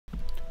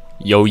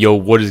Yo,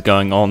 what is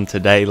going on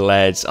today,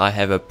 lads? I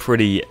have a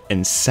pretty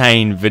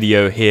insane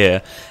video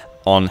here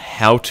on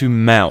how to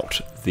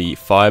melt the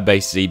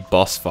FirebaseZ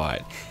boss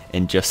fight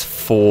in just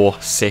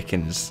 4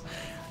 seconds.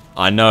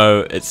 I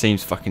know it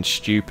seems fucking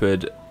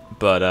stupid,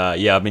 but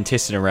yeah, I've been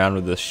testing around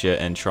with this shit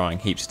and trying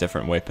heaps of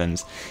different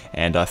weapons,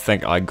 and I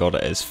think I got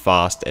it as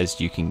fast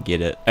as you can get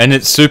it. And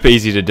it's super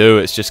easy to do.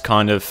 It's just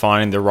kind of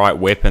finding the right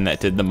weapon that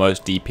did the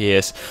most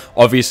DPS.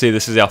 Obviously,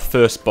 this is our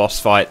first boss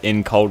fight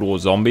in Cold War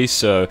Zombies,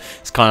 so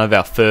it's kind of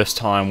our first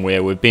time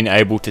where we've been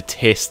able to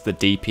test the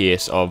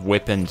DPS of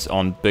weapons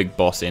on big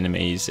boss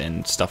enemies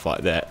and stuff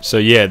like that. So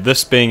yeah,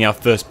 this being our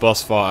first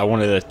boss fight, I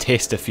wanted to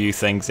test a few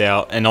things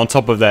out, and on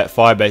top of that,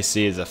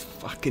 FirebaseZ is a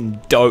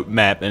fucking dope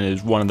map and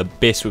is one of the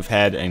best we've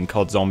had in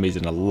COD Zombies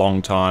in a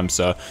long time,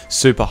 so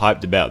super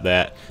hyped about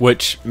that,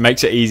 which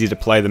makes it easy to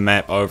play the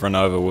map over and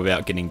over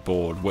without getting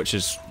bored, which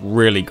is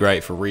really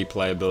great for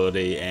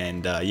replayability.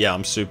 And yeah,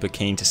 I'm super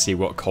keen to see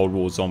what Cold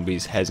War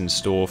Zombies has in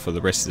store for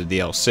the rest of the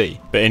DLC.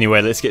 But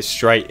anyway, let's get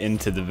straight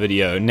into the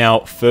video. Now,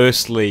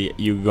 firstly,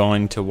 you're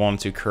going to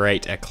want to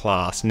create a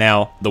class.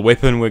 Now, the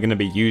weapon we're going to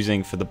be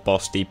using for the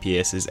boss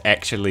DPS is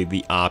actually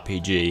the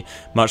RPG,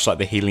 much like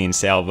the Helion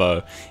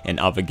Salvo in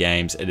other games.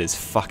 It is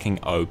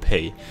fucking OP.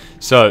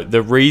 So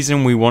the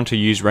reason we want to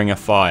use Ring of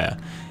Fire,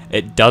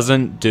 it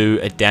doesn't do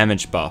a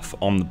damage buff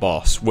on the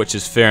boss, which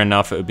is fair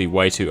enough. It would be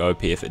way too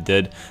OP if it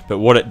did, but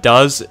what it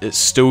does, it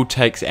still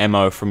takes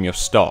ammo from your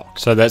stock,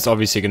 so that's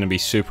obviously going to be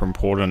super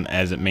important,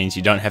 as it means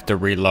you don't have to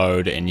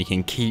reload and you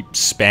can keep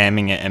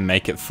spamming it and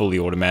make it fully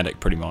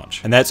automatic pretty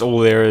much. And that's all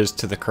there is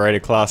to the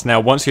creator class. Now,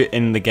 once you're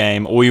in the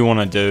game, all you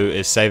want to do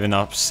is save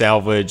enough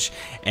salvage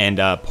and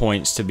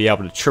points to be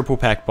able to triple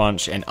pack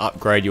punch and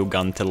upgrade your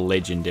gun to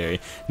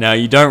legendary. Now,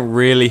 you don't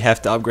really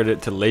have to upgrade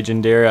it to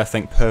legendary. I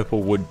think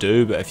purple would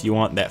do, but if you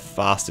want that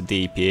faster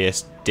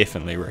DPS,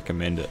 definitely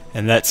recommend it.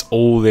 And that's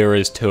all there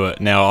is to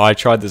it. Now, I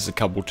tried this a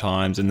couple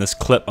times, and this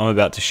clip I'm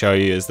about to show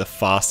you is the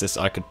fastest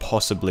I could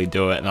possibly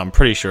do it, and I'm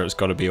pretty sure it's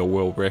got to be a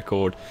world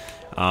record.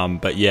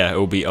 But yeah, it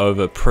will be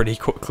over pretty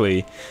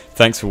quickly.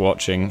 Thanks for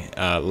watching.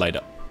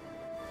 Later.